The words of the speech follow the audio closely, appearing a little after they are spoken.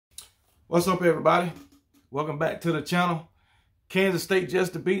What's up, everybody? Welcome back to the channel. Kansas State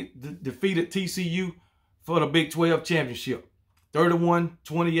just defeated TCU for the Big 12 championship.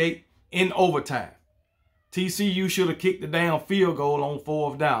 31-28 in overtime. TCU should have kicked the damn field goal on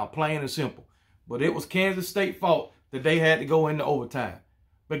 4th down, plain and simple. But it was Kansas State's fault that they had to go into overtime.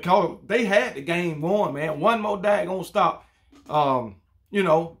 Because they had the game won, man. One more daggone stop. But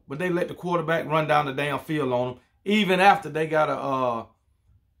they let the quarterback run down the damn field on them. Even after they got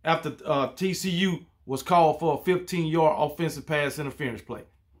after TCU was called for a 15-yard offensive pass interference play.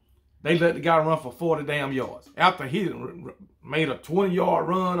 They let the guy run for 40 damn yards. After he made a 20-yard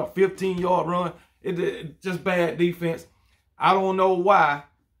run, a 15-yard run, it just bad defense. I don't know why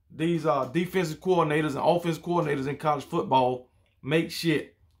these defensive coordinators and offensive coordinators in college football make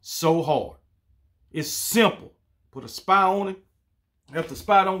shit so hard. It's simple. Put a spy on it. If the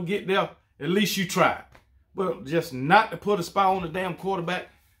spy don't get there, at least you tried. But just not to put a spy on the damn quarterback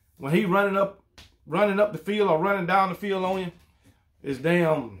when he running up the field or running down the field on you is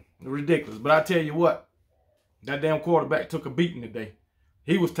damn ridiculous. But I tell you what, that damn quarterback took a beating today.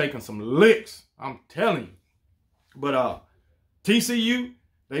 He was taking some licks, I'm telling you. But TCU,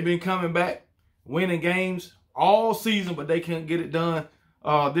 they've been coming back, winning games all season, but they couldn't get it done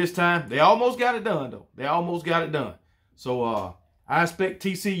this time. They almost got it done, though. They almost got it done. So I expect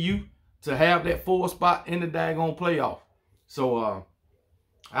TCU to have that 4th spot in the daggone playoff. So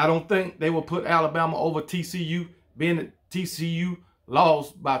I don't think they will put Alabama over TCU, being that TCU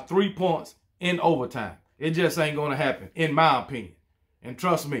lost by 3 points in overtime. It just ain't going to happen, in my opinion. And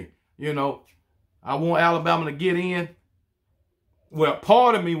trust me, I want Alabama to get in. Well,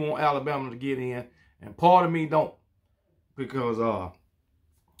 part of me want Alabama to get in, and part of me don't. Because,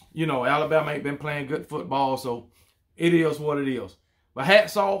 Alabama ain't been playing good football, so it is what it is. But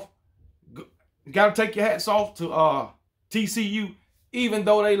hats off. Got to take your hats off to TCU, even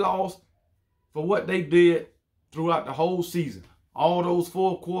though they lost, for what they did throughout the whole season. All those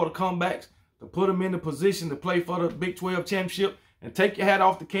 4-quarter comebacks to put them in the position to play for the Big 12 championship. And take your hat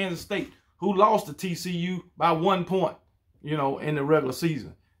off to Kansas State, who lost to TCU by 1 point, in the regular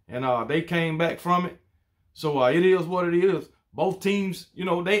season. And they came back from it. So it is what it is. Both teams,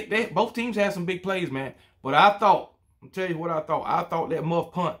 both teams had some big plays, man. But I'll tell you what I thought. I thought that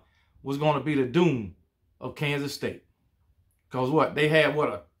muff punt was going to be the doom of Kansas State. Because what? They had,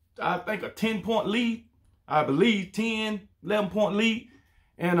 I think a 10-point lead. I believe 10, 11-point lead.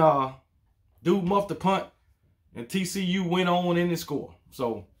 And dude muffed the punt. And TCU went on in the score.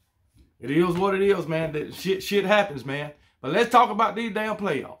 So it is what it is, man. That shit happens, man. But let's talk about these damn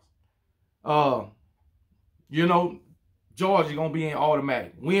playoffs. Georgia going to be in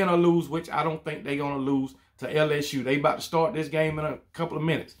automatic. Win or lose, which I don't think they're going to lose to LSU. They about to start this game in a couple of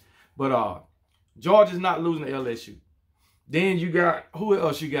minutes. But Georgia's not losing to LSU. Then you got, who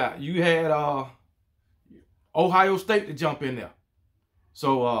else you got? You had Ohio State to jump in there.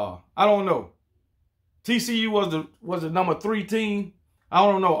 So I don't know. TCU was the number 3 team. I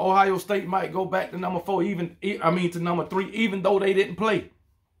don't know. Ohio State might go back to number 4, to number 3, even though they didn't play.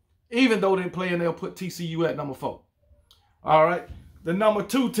 Even though they didn't play, and they'll put TCU at number 4. All right. The number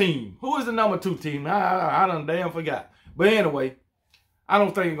 2 team. Who is the number 2 team? I done damn forgot. But anyway, I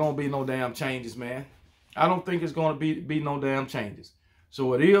don't think it's going to be no damn changes, man. I don't think it's going to be no damn changes.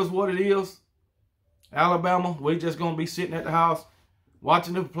 So it is what it is. Alabama, we're just going to be sitting at the house,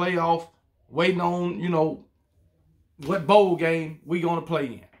 watching the playoff, waiting on, what bowl game we going to play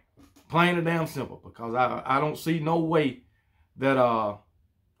in. Plain and damn simple. Because I don't see no way that,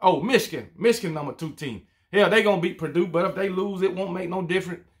 Michigan number 2 team. Hell, they going to beat Purdue, but if they lose, it won't make no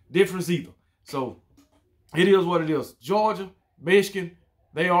difference either. So it is what it is. Georgia, Michigan,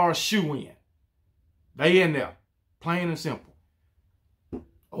 they are a shoe-in. They in there. Plain and simple.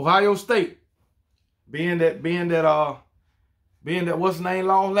 Ohio State, being that what's the name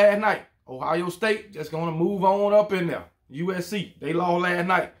lost last night. Ohio State just going to move on up in there. USC, they lost last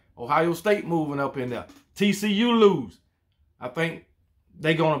night. Ohio State moving up in there. TCU lose. I think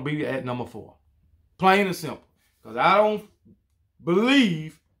they're going to be at number 4. Plain and simple. Because I don't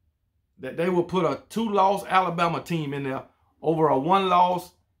believe that they will put a 2-loss Alabama team in there over a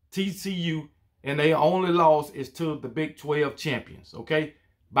 1-loss TCU, and their only loss is to the Big 12 champions, okay?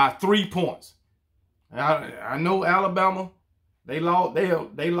 By 3 points. I know Alabama, they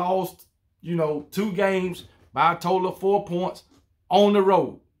lost 2 games by a total of 4 points on the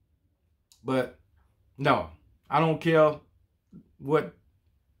road. But no, I don't care what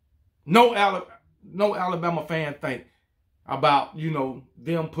no Alabama fan think about,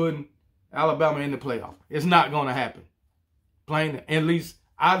 them putting Alabama in the playoff. It's not going to happen. Plain, at least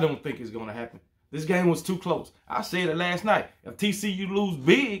I don't think it's going to happen. This game was too close. I said it last night. If TCU lose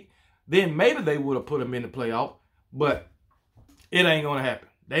big, then maybe they would have put them in the playoff, but it ain't going to happen.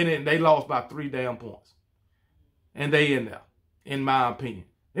 They lost by 3 damn points. And they in there, in my opinion.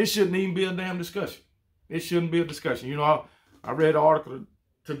 It shouldn't even be a damn discussion. It shouldn't be a discussion. You know, I read an article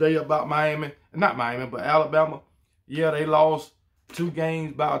today about Miami. Not Miami, but Alabama. Yeah, they lost 2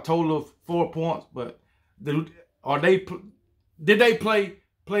 games by a total of 4 points. But did they play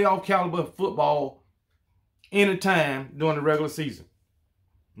playoff caliber football any time during the regular season?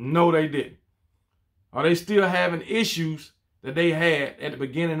 No, they didn't. Are they still having issues that they had at the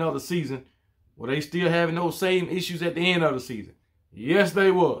beginning of the season? Were they still having those same issues at the end of the season? Yes,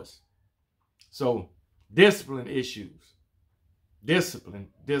 they was. So, discipline issues. Discipline.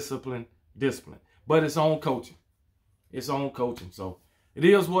 But it's on coaching. It's on coaching. So, it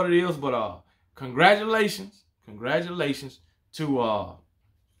is what it is. But congratulations to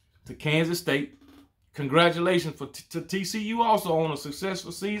Kansas State. Congratulations to TCU also on a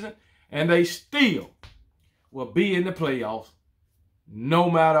successful season. And they still will be in the playoffs no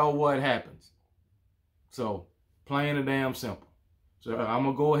matter what happens. So, plain and damn simple. So, I'm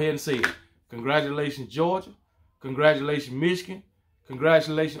going to go ahead and say it. Congratulations, Georgia. Congratulations, Michigan.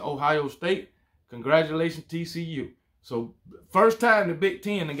 Congratulations, Ohio State. Congratulations, TCU. So, first time the Big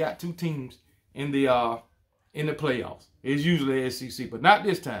Ten they got 2 teams in the playoffs. It's usually SEC, but not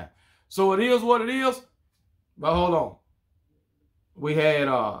this time. So, it is what it is. But hold on. We had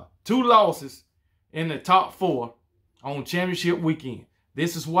 2 losses in the top 4 on championship weekend.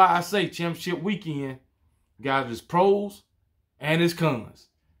 This is why I say championship weekend got its pros and its cons.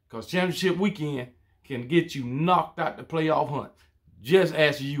 Because championship weekend can get you knocked out the playoff hunt. Just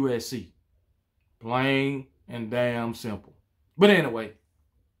ask USC. Plain and damn simple. But anyway,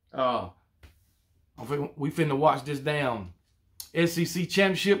 we finna watch this damn SEC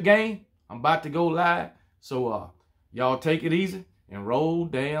championship game. I'm about to go live. So y'all take it easy and roll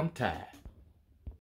damn tide.